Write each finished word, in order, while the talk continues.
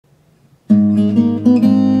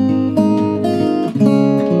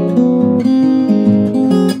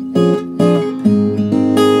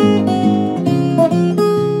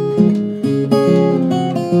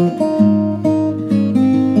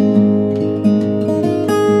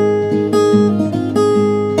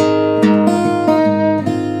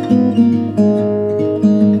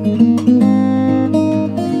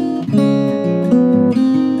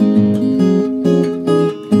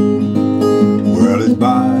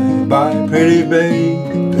bye, pretty baby,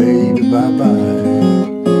 baby, bye-bye.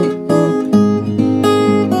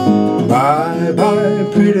 Bye-bye,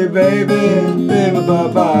 pretty baby, baby,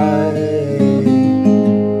 bye-bye.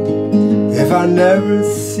 If I never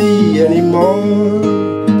see you anymore,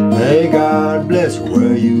 may God bless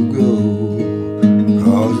where you go.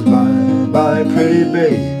 Cause bye-bye, pretty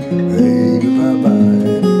baby, baby, bye-bye.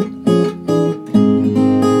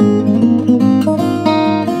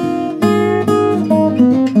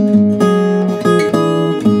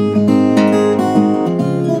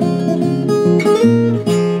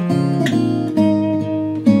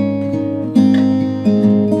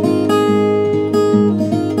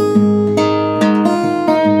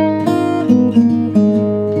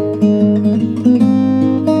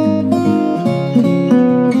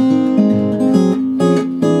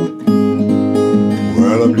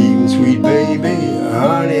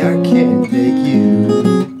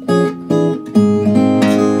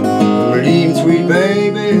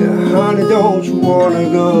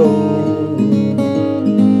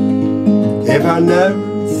 If I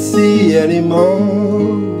never see you anymore,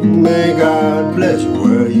 may God bless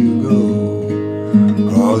where you go.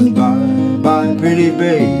 Cause bye-bye, pretty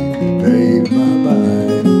baby, baby, bye-bye.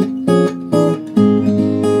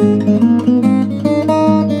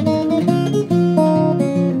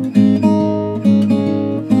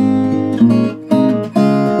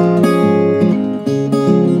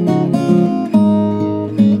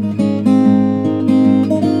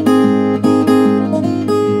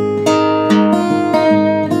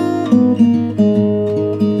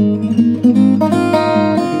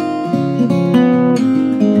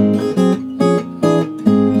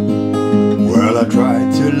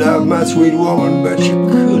 My sweet woman, but you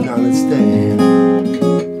couldn't understand.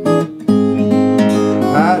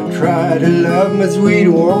 I tried to love my sweet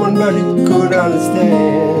woman, but you couldn't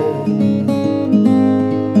understand.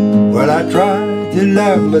 Well, I tried to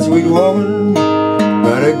love my sweet woman,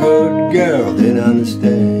 but a good girl didn't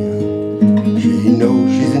understand. She knows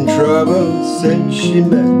she's in trouble since she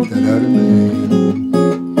met that other man.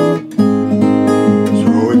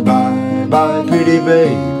 So it's bye-bye, pretty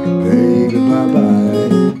baby, baby, bye-bye.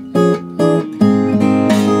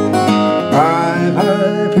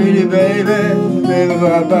 Bye-bye, pretty baby, baby,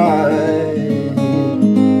 bye-bye.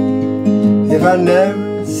 If I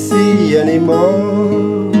never see you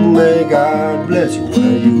anymore, may God bless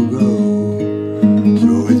where you go.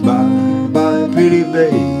 So it's bye-bye, pretty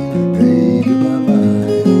baby, baby, bye-bye.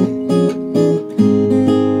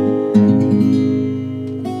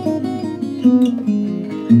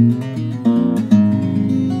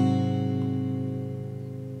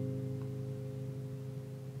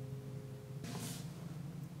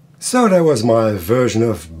 So that was my version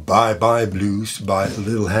of Bye Bye Blues by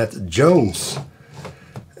Little Hat Jones.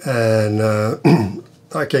 And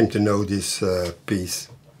I came to know this piece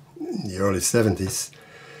in the early 70s.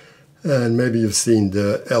 And maybe you've seen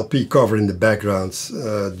the LP cover in the background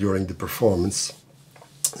during the performance.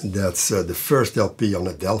 That's the first LP on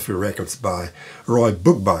Adelphi Records by Roy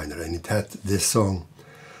Bookbinder, and it had this song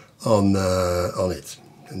on it.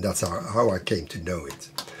 And that's how I came to know it.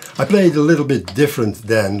 I played a little bit different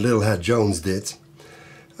than Little Hat Jones did.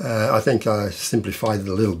 I think I simplified it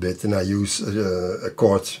a little bit, and I use a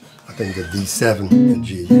chord, I think the D7 and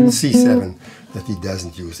C7, that he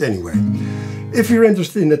doesn't use anyway. If you're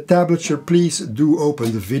interested in the tablature, please do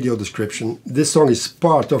open the video description. This song is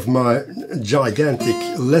part of my gigantic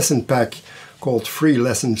lesson pack called Free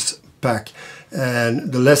Lessons Pack.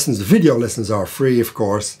 And the video lessons are free, of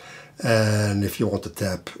course. And if you want to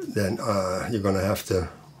tab, then you're gonna have to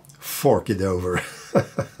fork it over.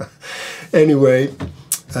 Anyway,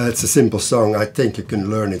 it's a simple song. I think you can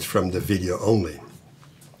learn it from the video only.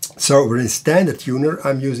 So we're in standard tuner.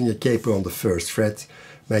 I'm using a capo on the first fret.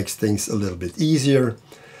 Makes things a little bit easier.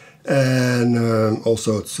 And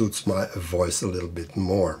also it suits my voice a little bit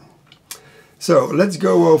more. So let's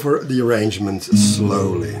go over the arrangement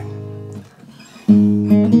slowly.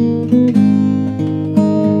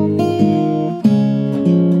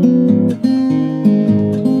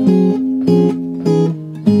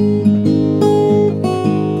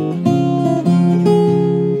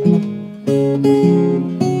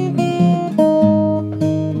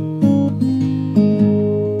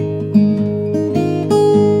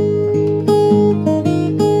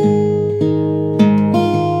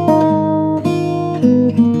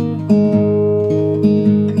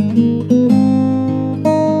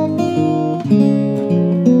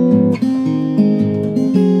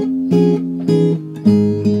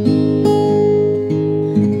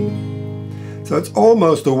 So it's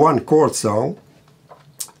almost a one chord song,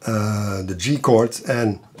 the G chord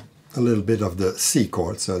and a little bit of the C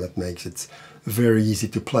chord, so that makes it very easy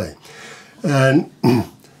to play. And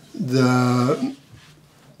the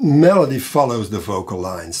melody follows the vocal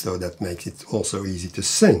lines, so that makes it also easy to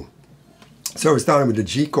sing. So we're starting with the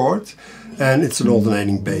G chord, and it's an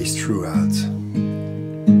alternating bass throughout.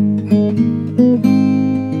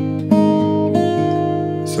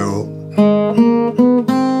 So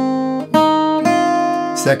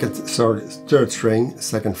third string,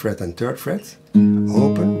 second fret and third fret,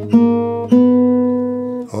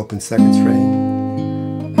 open second string,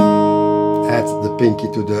 add the pinky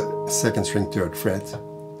to the second string, third fret,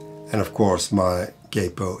 and of course my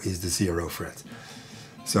capo is the 0 fret.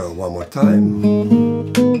 So one more time.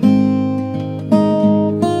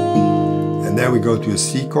 And then we go to a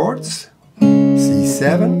C chords,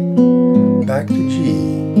 C7, back to G.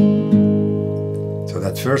 So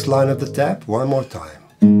that first line of the tab, one more time.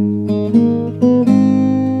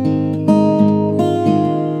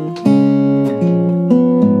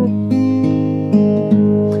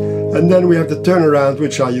 And then we have the turnaround,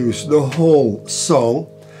 which I use the whole song.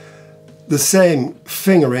 The same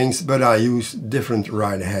fingerings, but I use different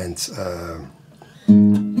right hands.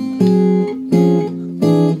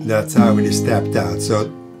 That's how it is tapped out. So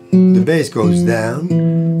the bass goes down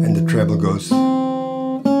and the treble goes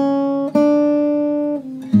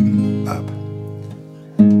up.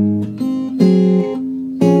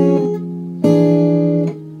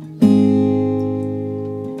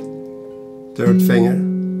 Third finger.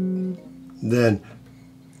 Then,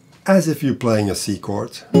 as if you're playing a C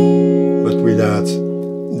chord, but without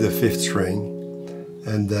the fifth string,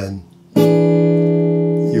 and then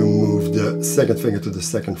you move the second finger to the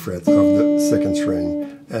second fret of the second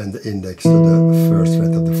string and the index to the first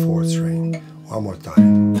fret of the fourth string. One more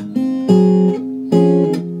time.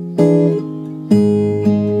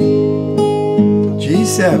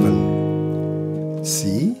 G7,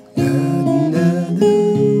 C,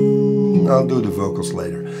 I'll do the vocals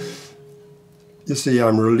later. You see,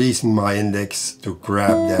 I'm releasing my index to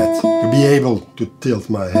grab that, to be able to tilt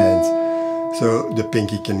my hands, so the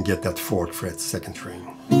pinky can get that fourth fret, second string.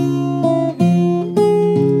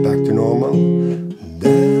 Back to normal.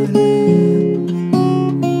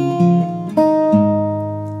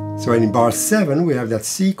 So in bar 7 we have that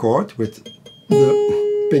C chord with the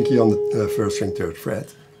pinky on the first string, third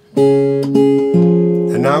fret.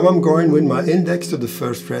 And now I'm going with my index to the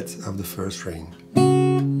first fret of the first string.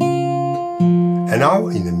 And now,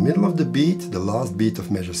 in the middle of the beat, the last beat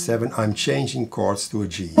of measure 7, I'm changing chords to a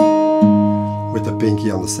G with the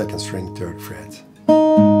pinky on the second string, third fret.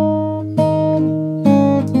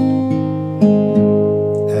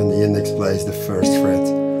 And the index plays the first fret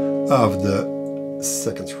of the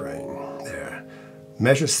second string. There.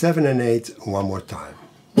 Measure 7 and 8 one more time.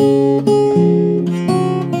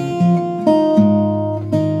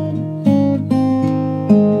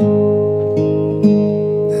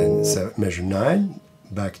 Measure 9,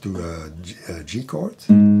 back to a G chord.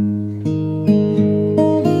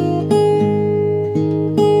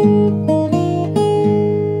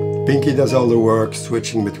 Pinky does all the work,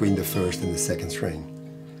 switching between the first and the second string.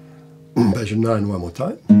 Measure 9 one more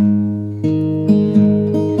time.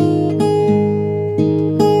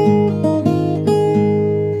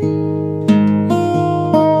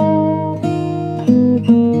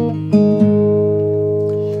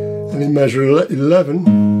 And in measure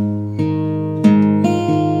 11,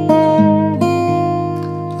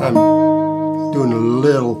 I'm doing a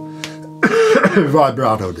little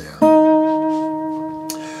vibrato there.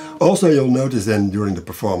 Also, you'll notice then during the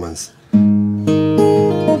performance,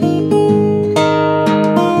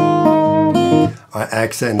 I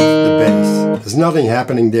accent the bass. There's nothing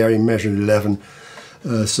happening there in measure 11,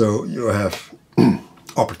 so you have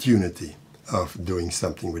opportunity of doing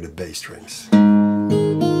something with the bass strings.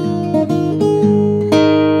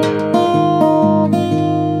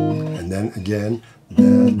 And then again,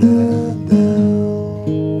 da, da, da.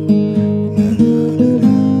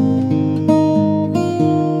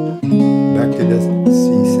 Back to the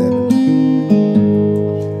C7.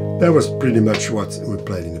 That was pretty much what we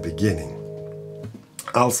played in the beginning.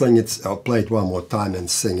 I'll sing it, I'll play it one more time and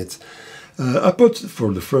sing it. I put,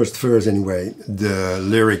 for the first verse anyway, the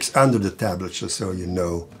lyrics under the tablature so you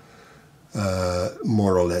know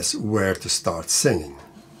more or less where to start singing.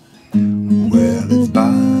 Well, it's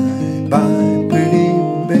bye, bye, pretty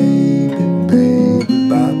baby, baby,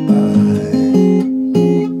 bye, bye.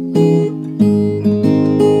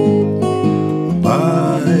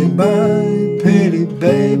 Bye, bye, pretty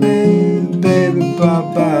baby, baby, bye,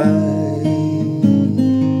 bye.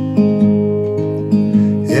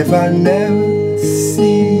 If I never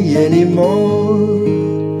see you anymore,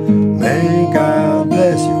 may God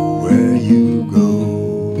bless you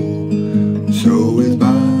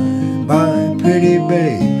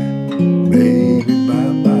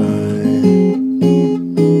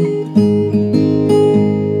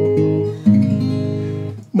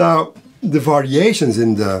variations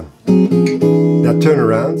in that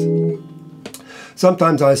turnaround,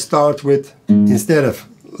 sometimes I start with, instead of,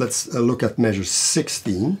 let's look at measure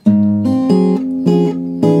 16.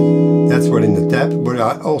 That's what in the tap, but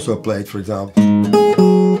I also played, for example,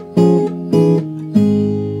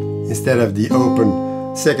 instead of the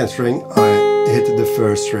open second string, I hit the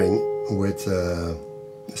first string with the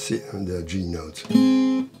G note.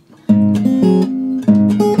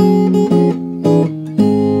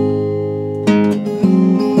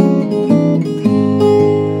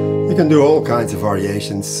 You can do all kinds of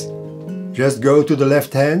variations. Just go to the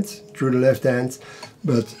left hand, through the left hand,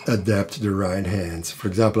 but adapt the right hand. For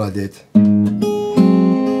example, I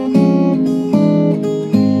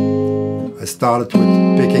started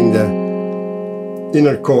with picking the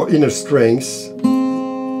inner strings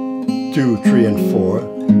 2, 3 and 4.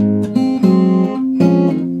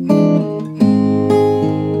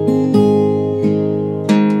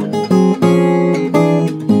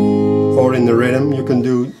 Or in the rhythm you can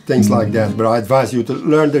do things like that, but I advise you to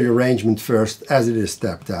learn the arrangement first as it is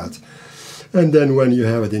tapped out. And then when you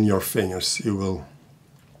have it in your fingers, you will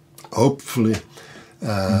hopefully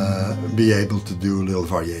be able to do little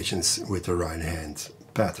variations with the right hand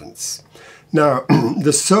patterns. Now,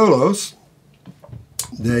 the solos,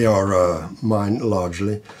 they are mine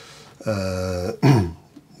largely,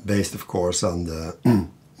 based of course on the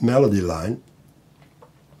melody line,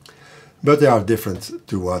 but they are different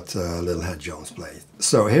to what Little Hat Jones played.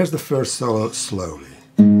 So here's the first solo slowly.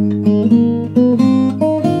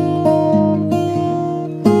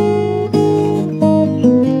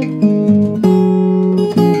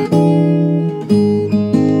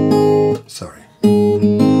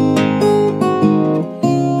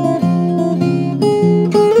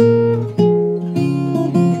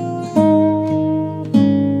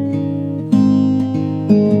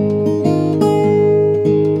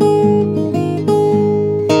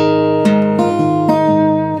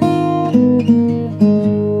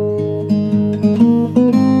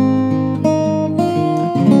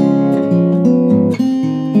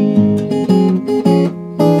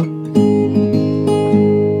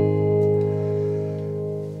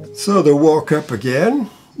 So the walk up again,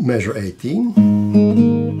 measure 18.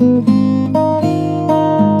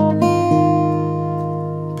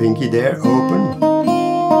 Pinky there, open.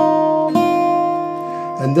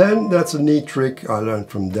 And then, that's a neat trick I learned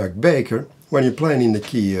from Doug Baker. When you're playing in the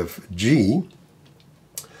key of G,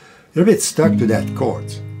 you're a bit stuck to that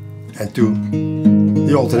chord and to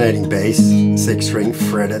the alternating bass, 6th string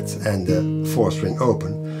fretted and the 4th string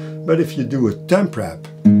open. But if you do a thumb wrap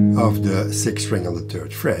of the 6th string on the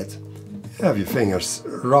 3rd fret, you have your fingers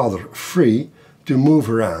rather free to move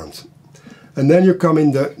around. And then you come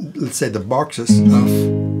in the, let's say, the boxes of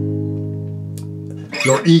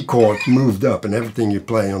your E chord moved up, and everything you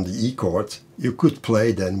play on the E chord, you could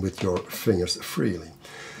play then with your fingers freely.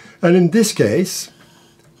 And in this case,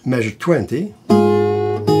 measure 20.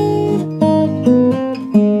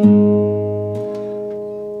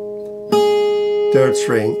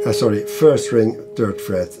 First string, 3rd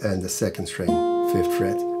fret, and the 2nd string, 5th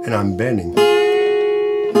fret, and I'm bending,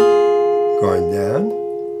 going down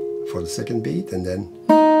for the 2nd beat, and then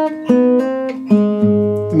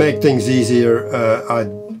to make things easier, I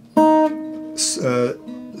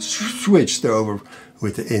switched over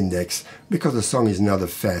with the index, because the song is not a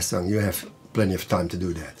fast song. You have plenty of time to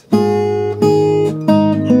do that.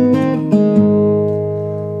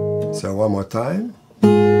 So one more time.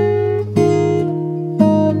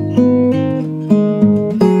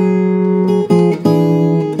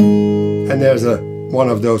 And there's one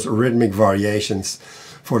of those rhythmic variations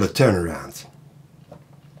for the turnaround.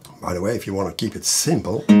 By the way, if you want to keep it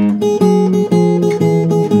simple,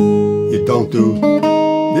 you don't do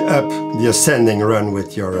the ascending run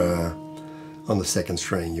with your on the 2nd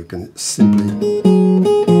string. You can simply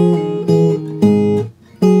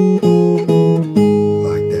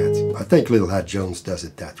like that. I think Little Hat Jones does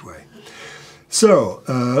it that way. So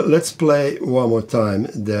let's play one more time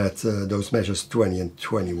those measures 20 and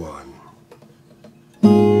 21.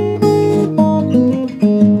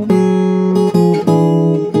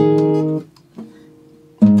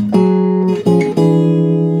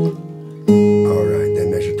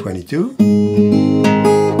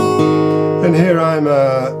 And here I'm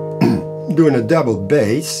doing a double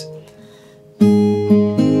bass.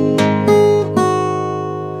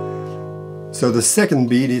 So the 2nd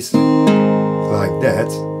beat is like that,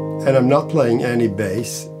 and I'm not playing any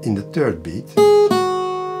bass in the 3rd beat.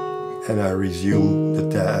 And I resume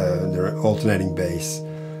the alternating bass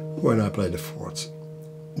when I play the 4th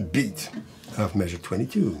beat of measure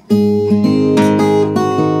 22.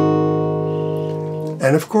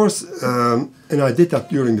 And of course, and I did that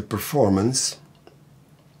during the performance,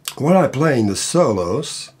 when I play in the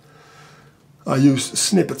solos, I use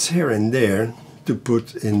snippets here and there to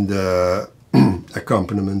put in the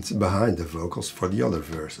accompaniment behind the vocals for the other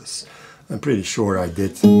verses. I'm pretty sure I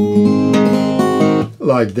did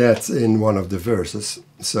like that in one of the verses,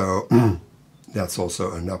 so that's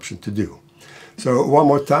also an option to do. So one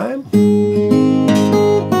more time,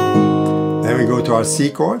 then we go to our C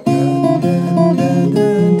chord.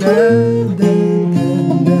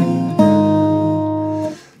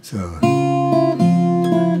 So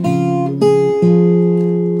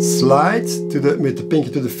slide with the pinky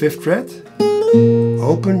to the 5th fret,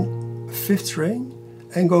 open 5th string,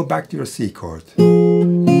 and go back to your C chord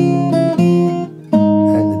and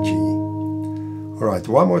the G. All right,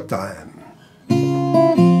 one more time.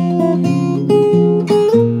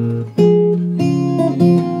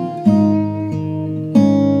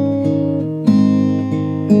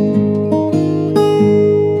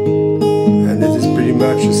 And this is pretty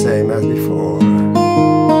much the same as before.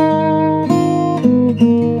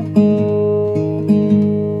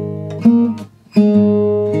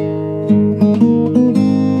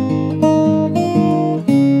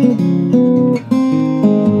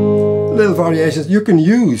 Variations you can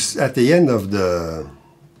use at the end of the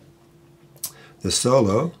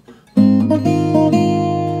solo,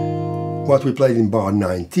 what we played in bar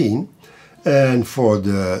 19, and for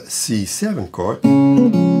the C7 chord you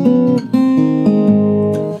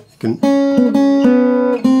can,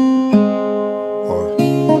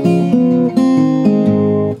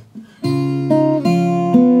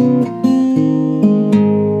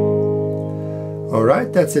 all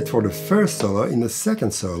right, that's it for the first solo. In the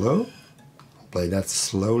second solo, play that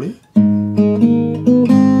slowly.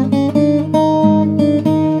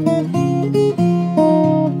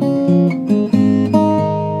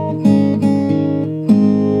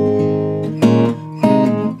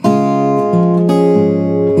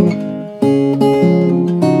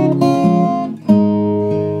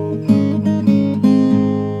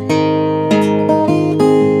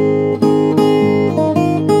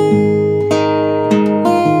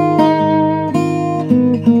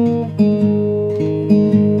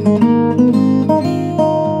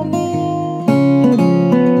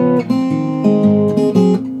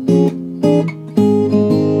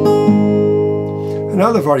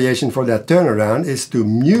 Another variation for that turnaround is to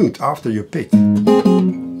mute after you pick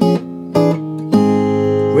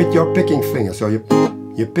with your picking finger. So you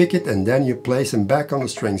pick it and then you place them back on the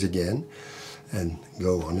strings again and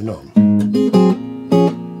go on and on.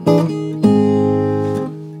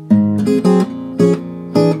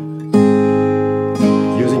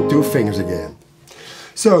 Using 2 fingers again.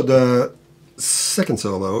 So the second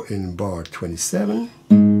solo in bar 27.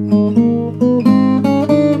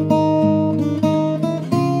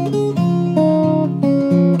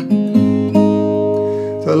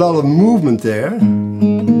 A lot of movement there, and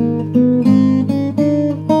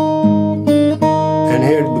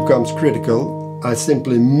here it becomes critical. I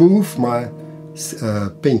simply move my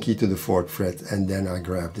pinky to the 4th fret and then I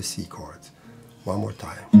grab the C chord. One more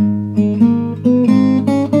time.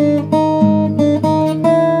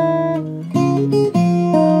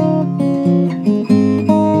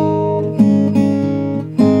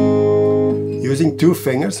 Using 2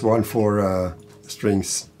 fingers, one for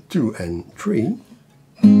strings 2 and 3.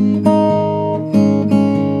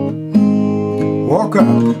 Walk up,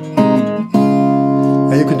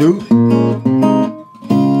 and you can do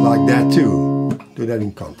like that too. Do that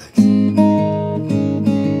in context. I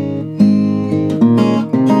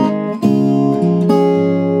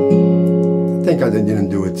think I didn't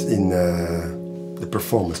do it in the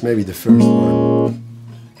performance, maybe the first one.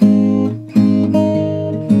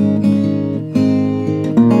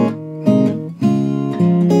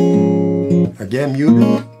 Again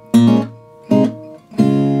muted.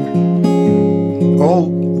 All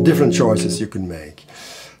different choices you can make.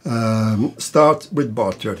 Start with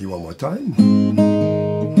bar 30 one more time.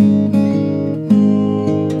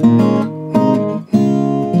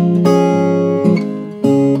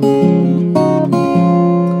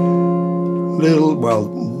 Little, well,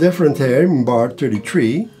 different here in bar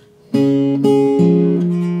 33.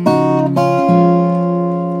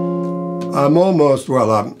 I'm almost,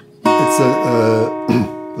 well, it's a,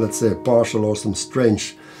 let's say a partial or some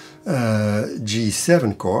strange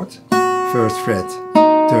G7 chord, 1st fret,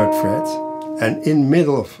 3rd fret, and in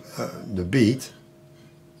middle of the beat,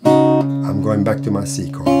 I'm going back to my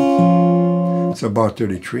C chord. So bar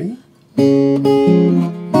 33, and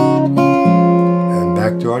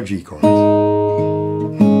back to our G chord.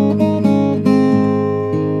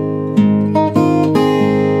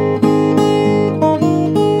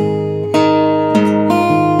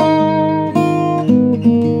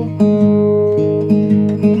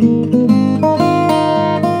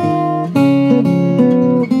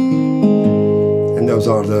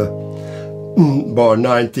 bar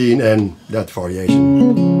 19 and that variation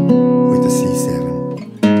with the C7.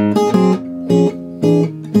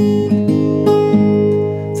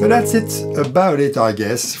 So that's it, about it, I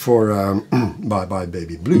guess, for Bye Bye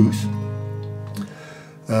Baby Blues.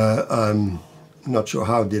 I'm not sure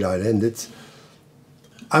how did I end it.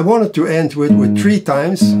 I wanted to end with 3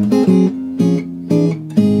 times.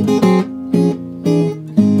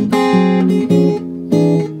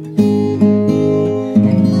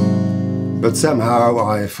 But somehow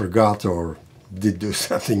I forgot or did do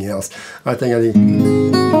something else. I think I did.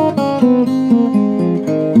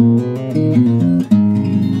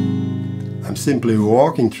 I'm simply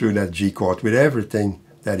walking through that G chord with everything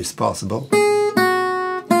that is possible.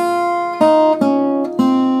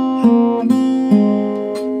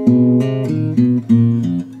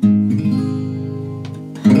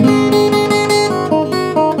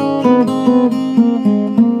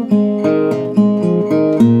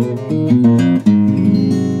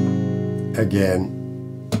 Again,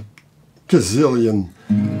 gazillion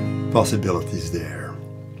possibilities there.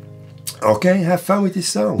 Okay, have fun with this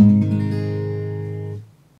song.